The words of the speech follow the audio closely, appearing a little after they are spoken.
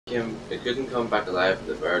it couldn't come back alive at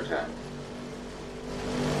the third time.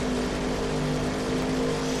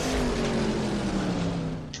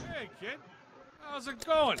 Hey kid, how's it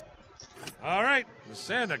going? All right, the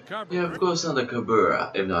Santa Carburetor. Yeah, of course Santa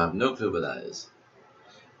Cabura, even though I have no clue what that is.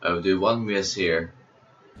 I will do one race here,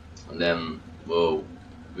 and then we'll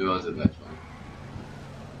move on to the next one.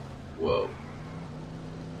 Whoa.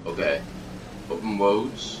 Okay. Open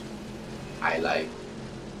roads. I like.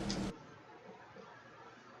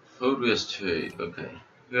 Road race 2. Okay.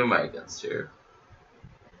 Who am I against here?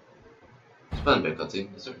 Spelling bee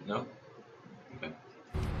cutscene. Is there? No? Okay.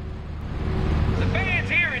 The fans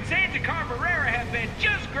here in Santa Carbureira have been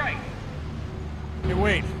just great. Hey,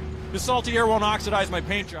 wait. This salty air won't oxidize my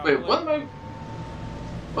paint job. Wait, what am I?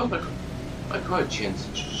 What am I? My car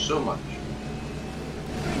changed so much.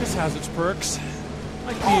 This has its perks.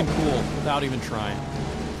 Like being cool without even trying.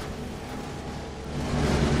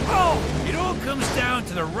 Oh, it all comes down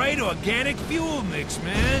to the right organic fuel mix,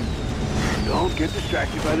 man. Don't get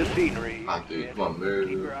distracted by the scenery. Ah, dude, come on, Keep move.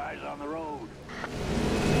 your eyes on the road.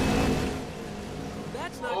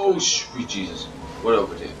 That's not Oh, sweet Jesus. What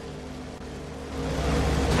over there?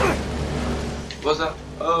 What's that?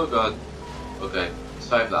 Oh god. Okay, it's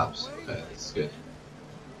 5 laps. Okay, that's good.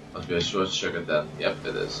 Must be a short circuit then. Yep,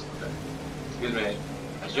 it is. Okay. Excuse me.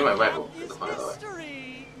 I should my rifle. Get the fuck out of the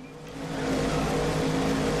way.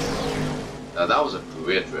 Now that was a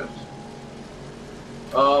great drift.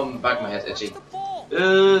 Back of my head's itchy.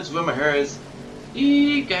 It's where my hair is.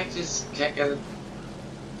 Eee, cactus, can't get it.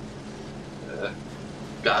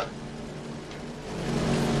 Got it.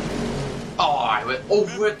 Oh, I went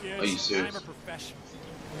over it. Are you serious? I'm a professional.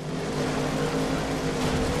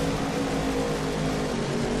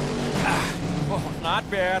 Oh, not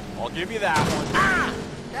bad. I'll give you that one. Ah,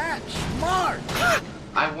 that's smart.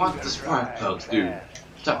 I want the spark plugs, dude.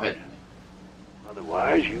 Stop it.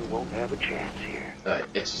 Otherwise, you won't have a chance here. Alright,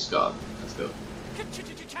 itchy's gone. Let's go.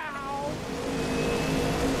 Ciao.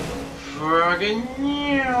 Friggin'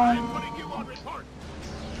 I'm putting you on report.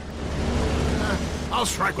 I'll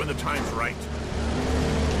strike when the time's right.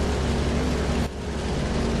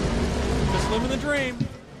 Just living the dream.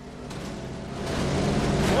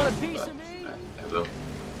 Want a piece of me? Hello.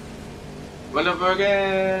 Run over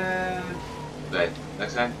again! Right,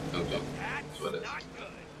 next time, don't jump. That's what it is.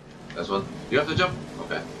 That's one. You have to jump?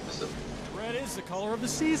 Okay, that's it. Red is the color of the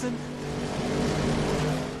season.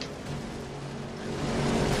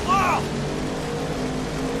 Oh!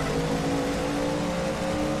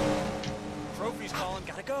 Trophy's calling,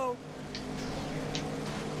 gotta go.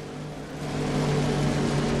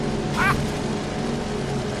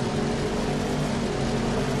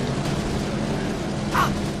 Ah!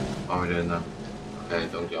 What are we doing now? Okay,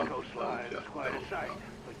 don't jump. Coastline Don't is jump. quite a Don't sight, jump.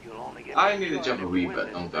 but you'll only get I need to jump a if wee you win bit,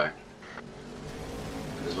 it. don't I?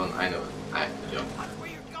 This one, I know it. I have to jump. Where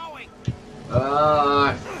you going?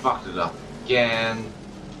 I fucked it up again.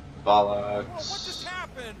 What Bollocks. just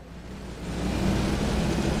happened?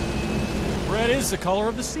 Red is the color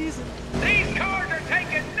of the season. These cars are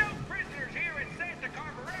taking no prisoners here in Santa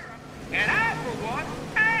Carbureira, and I, for one,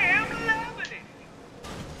 am loving it.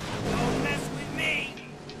 Don't mess with me.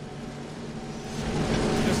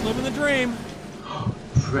 Just living the dream.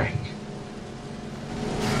 Prick.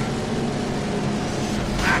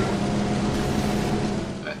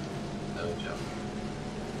 Okay, no jump.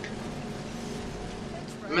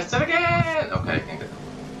 Missed it again! Okay, can't get it.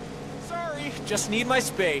 Sorry, just need my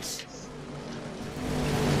space.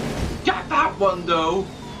 Got that one though!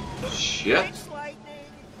 Shit! It's lightning.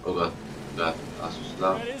 Oh god, that was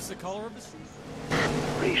slow. Red is the color of the season.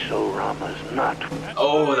 Race-O-Rama's not. That's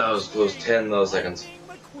Oh, right. that was close. 10 milliseconds.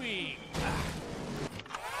 McQueen.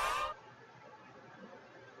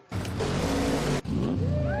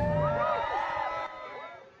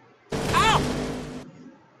 Ow!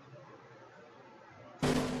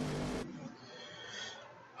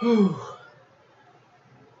 Whew.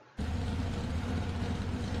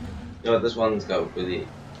 You know what, this one's got me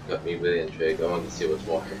really intrigued. I want to see what's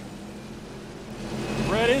more.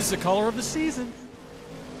 Red is the color of the season.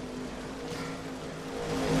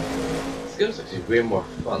 This game's actually way more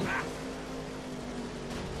fun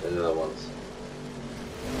than the other ones.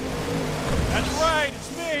 That's right,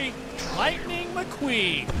 it's me, Lightning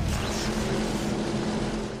McQueen.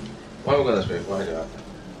 Why am I going this way? Why do I?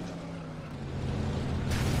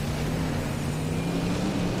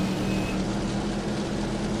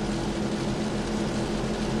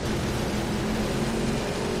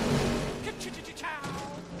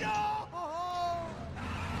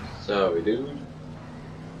 Sorry, dude.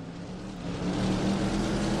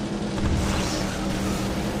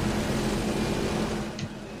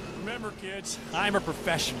 Remember, Remember, kids, I'm a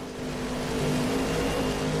professional.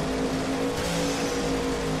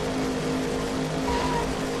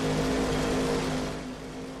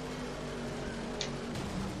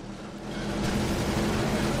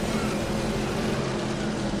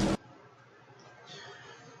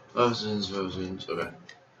 Rosens, okay.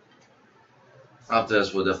 After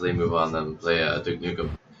this, we'll definitely move on and play Duke Nukem.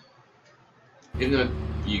 Even though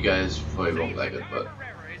you guys probably won't like it, but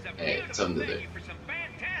hey, it's something to do.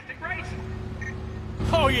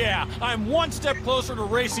 Oh yeah, I'm one step closer to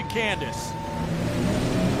racing Candace.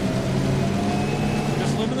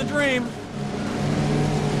 Just living the dream.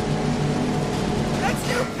 That's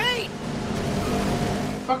new paint!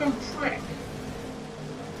 Fucking prick.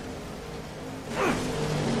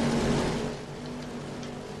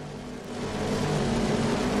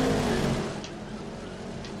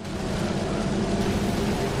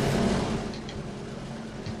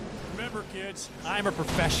 Remember, kids, I'm a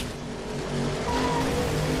professional.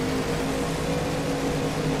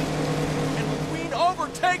 And the Queen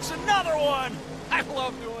overtakes another one! I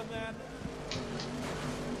love doing that.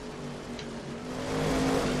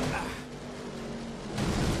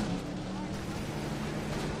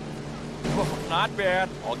 Oh, not bad.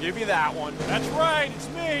 I'll give you that one. That's right, it's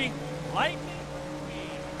me, Lightning.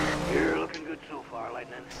 You're looking good so far,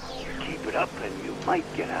 Lightning. Keep it up and you might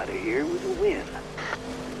get out of here with a win.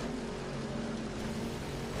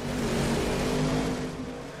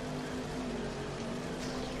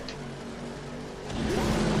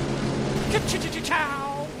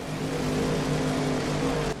 Ka-chow!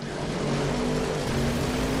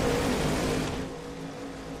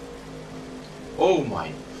 Oh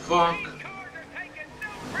my fuck. These cars are taking no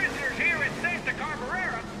prisoners here in Santa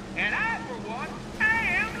Carburera, and I, for one,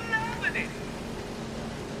 am loving it.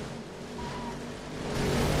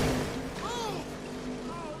 Oh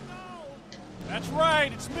no! That's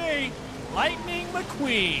right, it's me, Lightning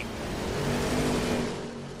McQueen.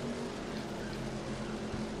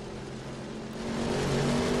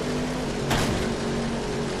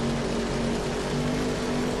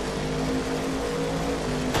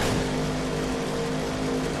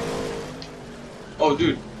 Oh,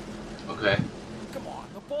 dude. Okay. Come on,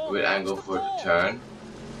 the ball. Weird angle for it to turn.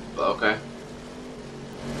 But okay.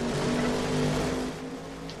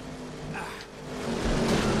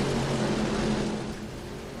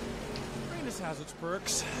 Greatness has its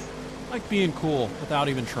perks. Like being cool without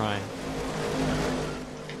even trying.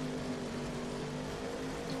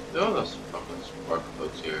 There are those fucking spark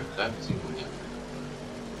boats here. I haven't seen one yet.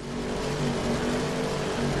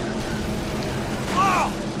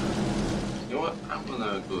 Oh! You know what? I'm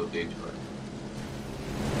gonna go with detour.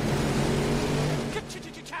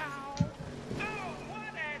 Ka-chow! Oh,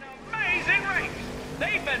 what an amazing race!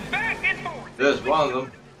 They've been back and forth. There's one of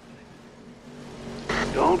them.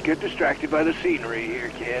 Don't get distracted by the scenery here,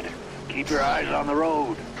 kid. Keep your eyes on the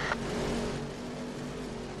road.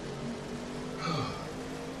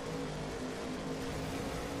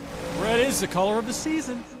 Red is the color of the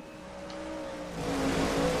season.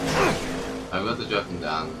 I got the dropping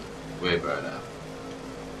down way better now.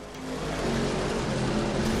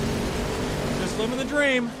 Just living the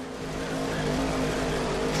dream.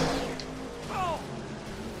 Oh!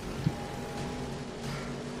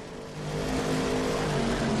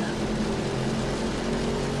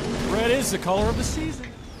 Red is the color of the season.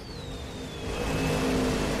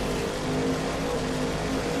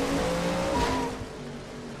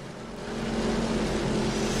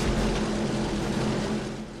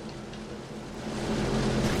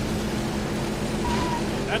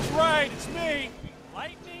 That's right, it's me,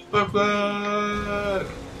 Lightning. Fuck back!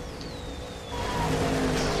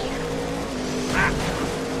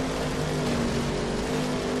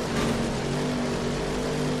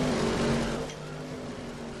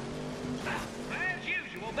 As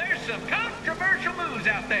usual, there's some controversial moves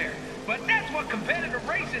out there, but that's what competitive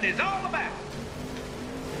racing is all about.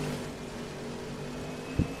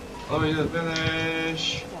 Let me just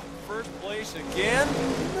finish. First place again?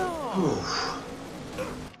 No.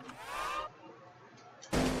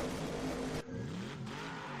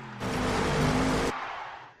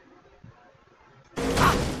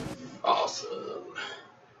 Awesome.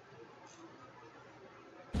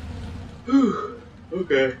 Whew.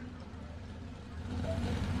 Okay.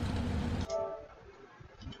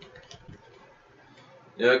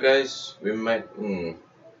 Yeah, guys, we might.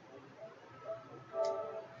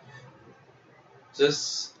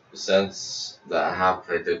 Just since that I have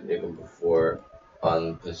played Duke Nukem before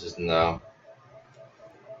on PlayStation now,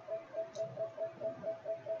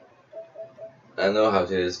 I know how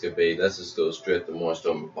this could be. Let's just go straight to more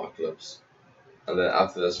Storm Apocalypse, and then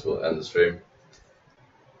after this we'll end the stream.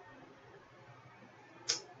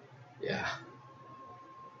 Yeah.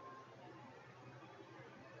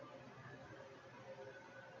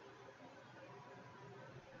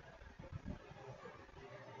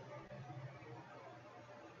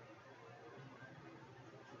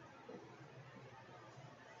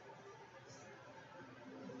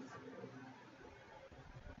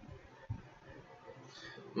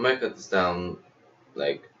 I might cut this down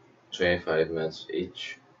like 25 minutes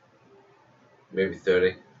each, maybe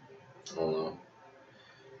 30. I don't know.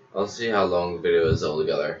 I'll see how long the video is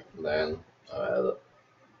altogether. Then I'll add it.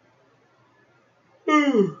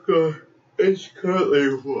 Oh god, it's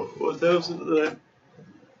currently what time is it today?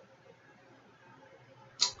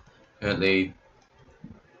 Currently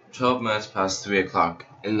 12 minutes past 3 o'clock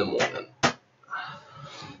in the morning.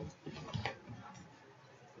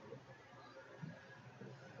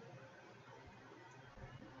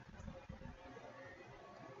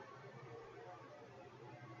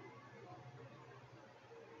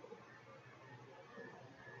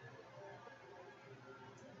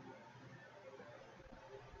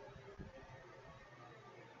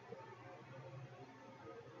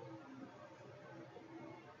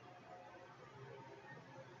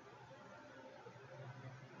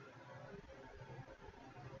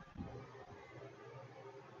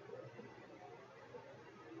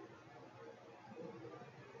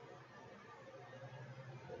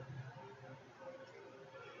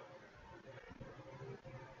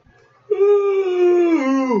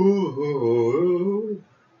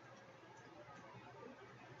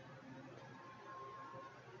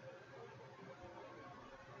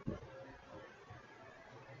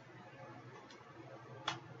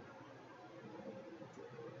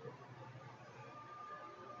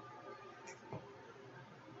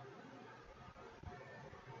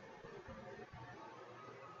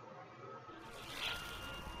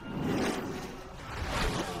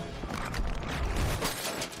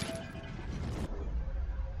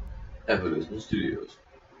 Evolution Studios.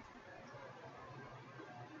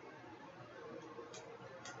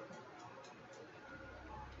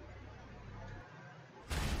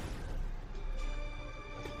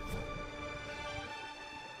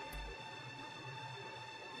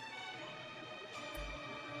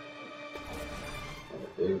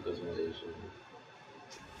 Big customization.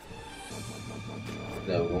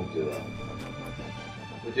 No, we won't do that.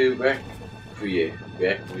 We do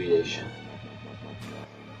recreation.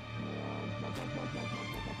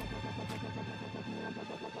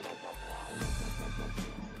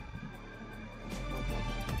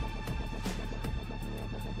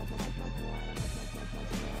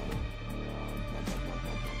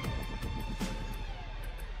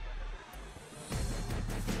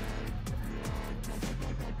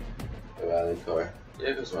 Rally car.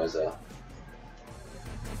 Yeah, customize that.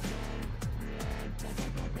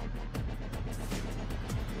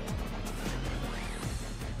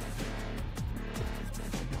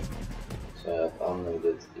 So I have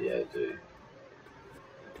unlimited, yeah I do.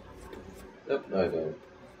 Nope, no I don't.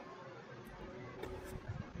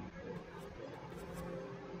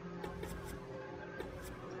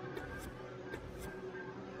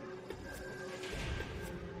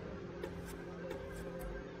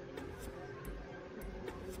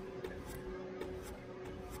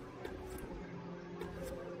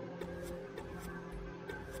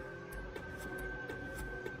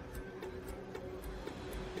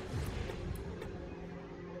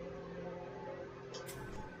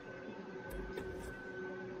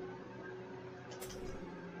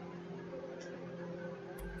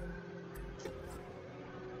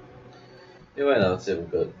 Yeah, why not? It's even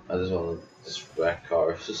good. I just want to just wreck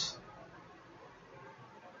cars.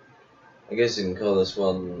 I guess you can call this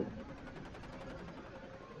one,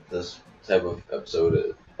 this type of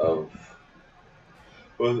episode of,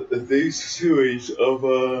 well, these series of,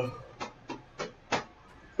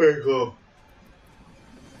 very cool.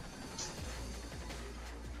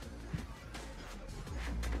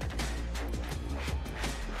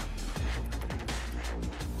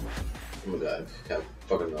 Oh my god, I can't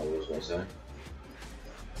fucking know what I was gonna say.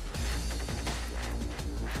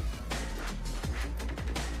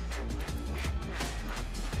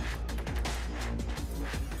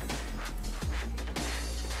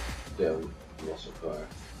 Yeah, muscle car.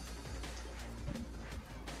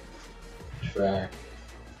 Track.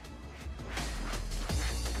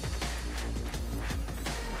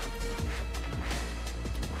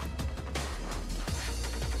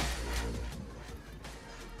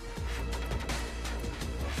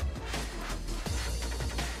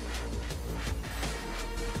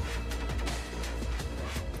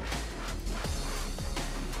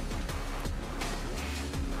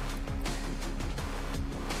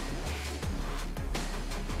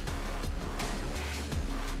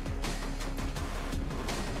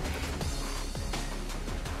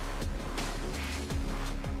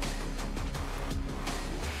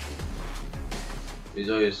 Use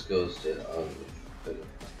all your skills to this.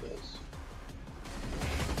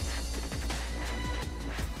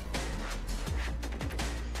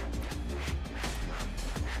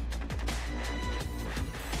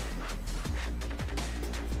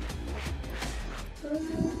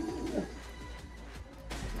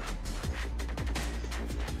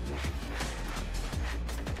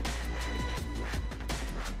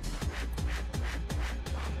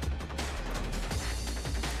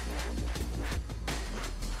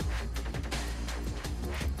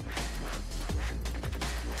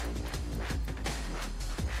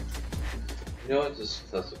 You know what this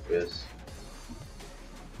class of is?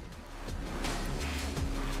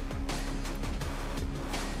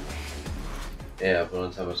 Yeah, but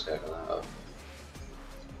on how much I can have.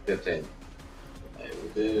 15. I will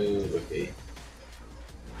do rookie.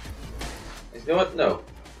 You know what? No.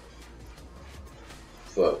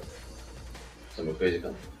 12. Some crazy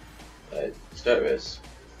gun. Right, start race.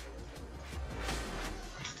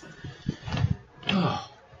 I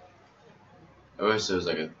wish there was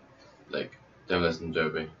like demolition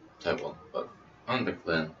derby type one, but on the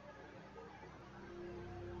plan.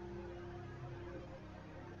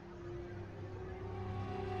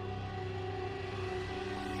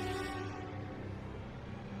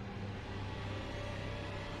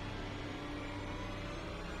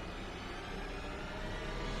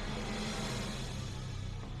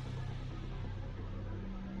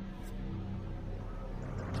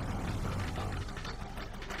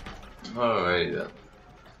 Alrighty then.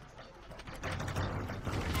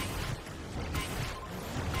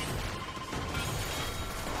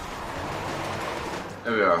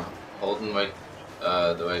 There we are, holding the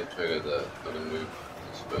right trigger to fucking move.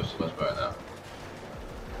 It's supposed to much better now.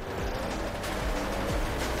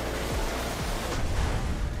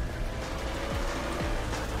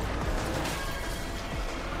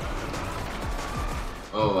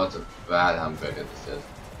 Oh, that's a bad handbrake I just did.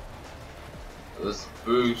 Let's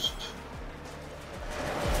boost.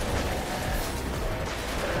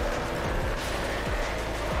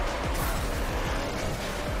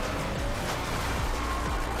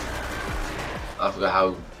 I forgot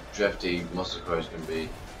how drifty muscle cars can be.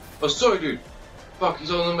 Oh, sorry, dude. Fuck, he's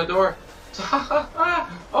all in my door. Oh,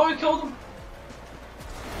 I killed him.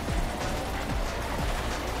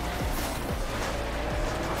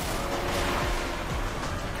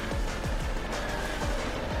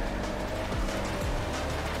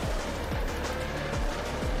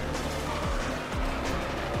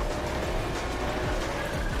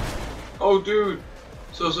 Oh, dude.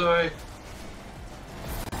 So sorry.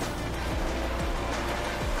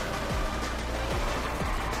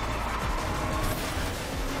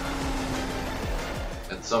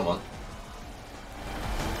 Someone.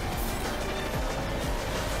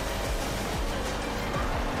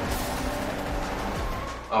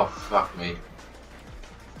 Oh, fuck me.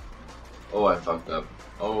 Oh, I fucked up.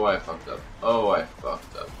 Oh, I fucked up. Oh, I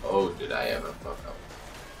fucked up. Oh, did I ever fuck up?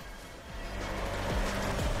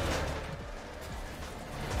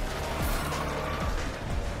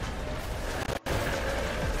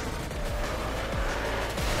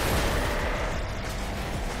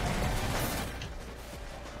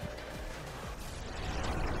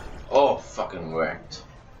 Oh, fucking wrecked.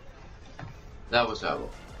 That was terrible.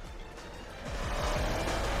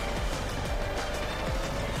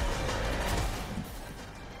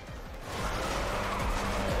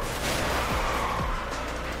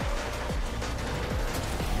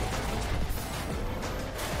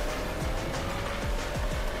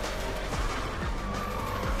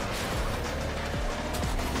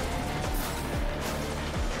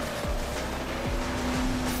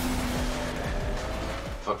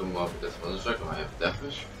 Fucking love this one. Let's check if I have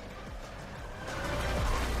deathwish.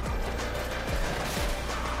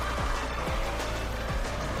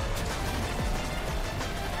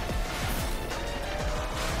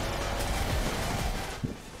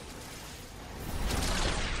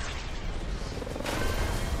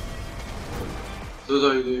 So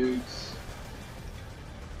sorry, dudes.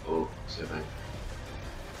 Oh, saving.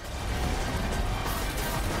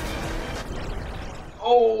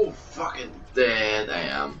 Oh, fucking dead I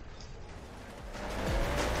am.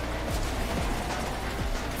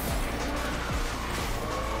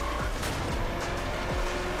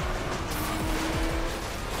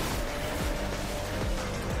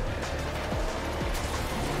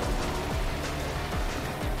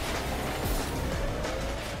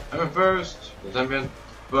 I'm first. The champion.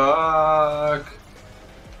 Fuck.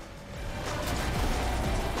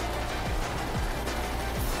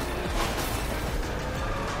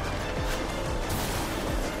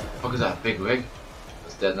 Fuck is that? Big rig?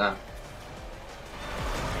 That's dead now.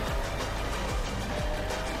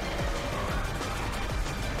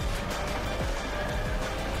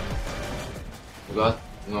 Forgot.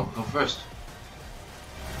 No, come first.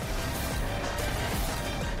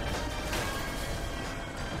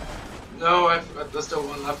 No, I forgot. There's still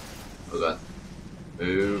one left. Forgot.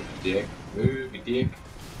 Move, dick. Move, you dick.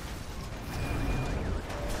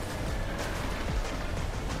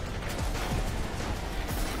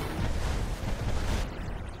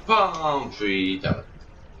 Palm tree, damn it.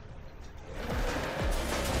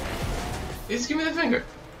 Just give me the finger.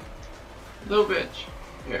 Little bitch.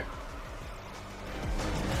 Here.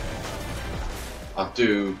 Oh,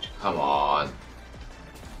 dude, come on.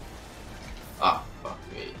 Ah, fuck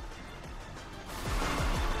me.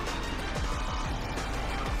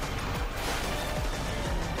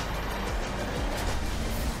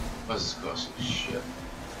 What's this costing? Shit.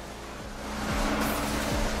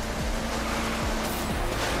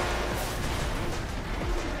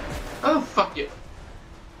 Oh, fuck you.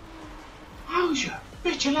 How's your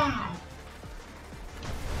bitch alive?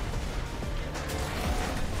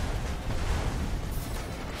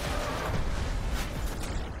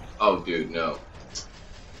 Oh, dude, no.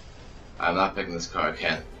 I'm not picking this car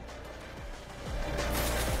again.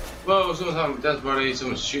 Whoa, someone's having a dance party,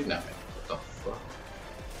 someone's shooting at me. What the fuck?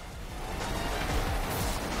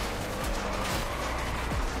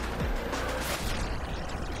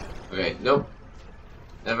 Okay, nope.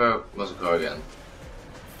 Never was a car again.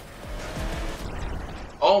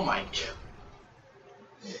 Oh my god.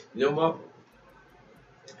 You know what?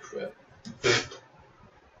 Crap.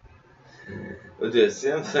 We'll do the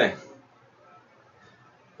same thing.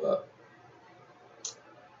 But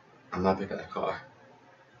I'm not picking a car.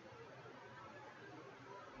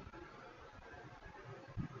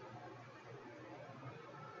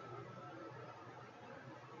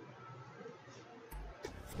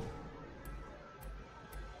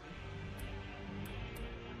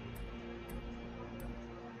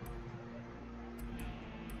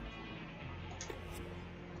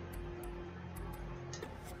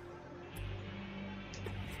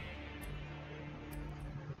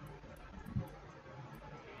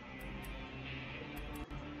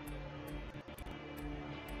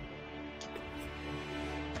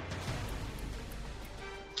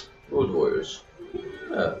 Road Warriors.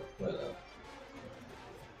 Why not?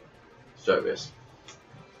 Start this.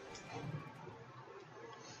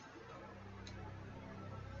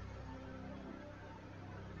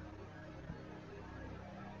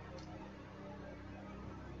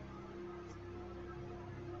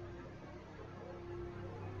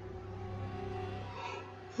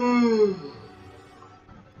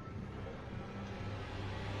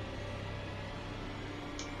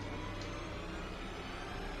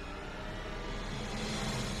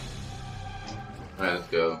 Alright, let's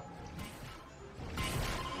go.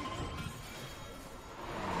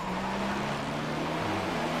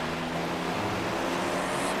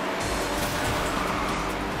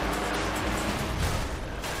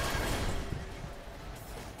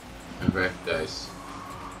 And break dice.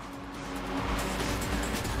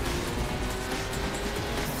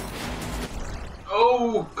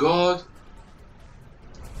 Oh god!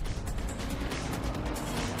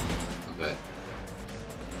 Okay.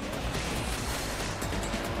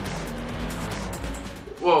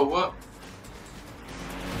 Whoa, what?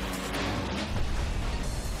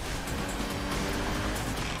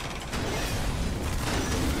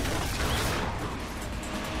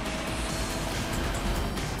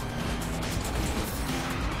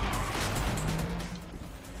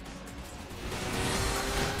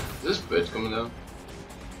 Is this bridge coming down?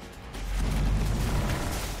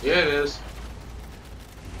 Yeah, it is.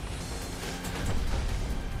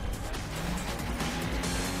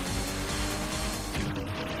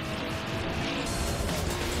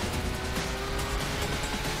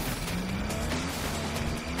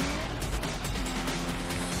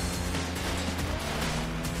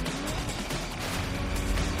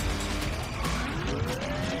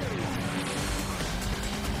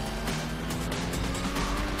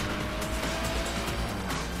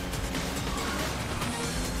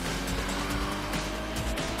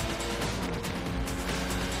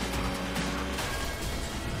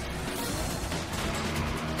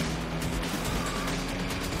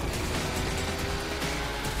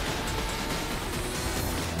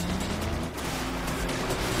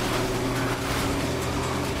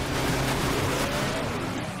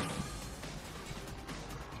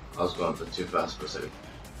 I was going a bit too fast for a second.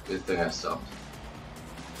 Good thing I stopped.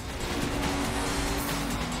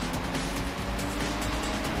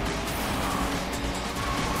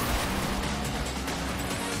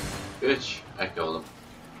 Bitch, I killed him.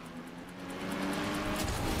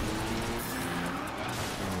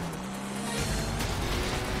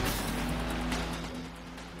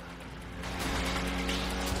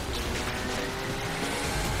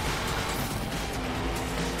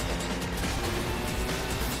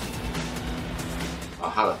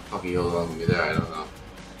 how the fuck he hold on to me there, I don't know.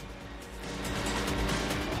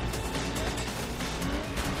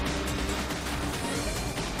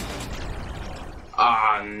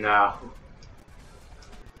 Ah, no.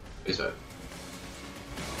 It's right.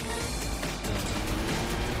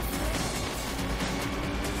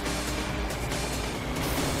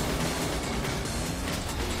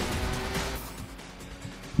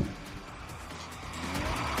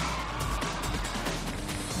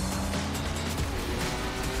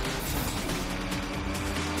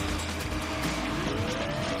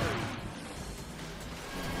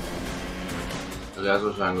 That's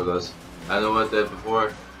what Triangle does. I know what I did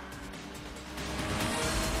before.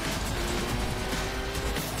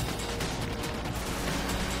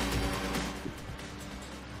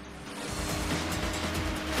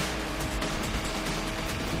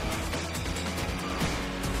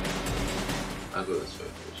 I'll go this way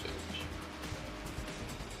for a change.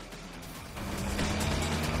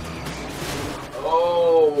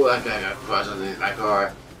 Oh, that guy got crushed underneath my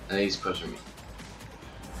car, and he's pushing me.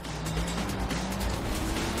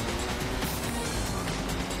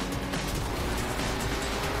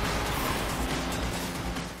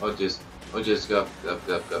 just go,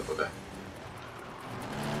 okay.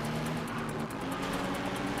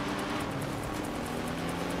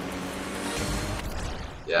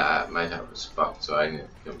 Yeah, my time was fucked, so I need to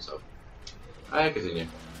kill myself. I continue.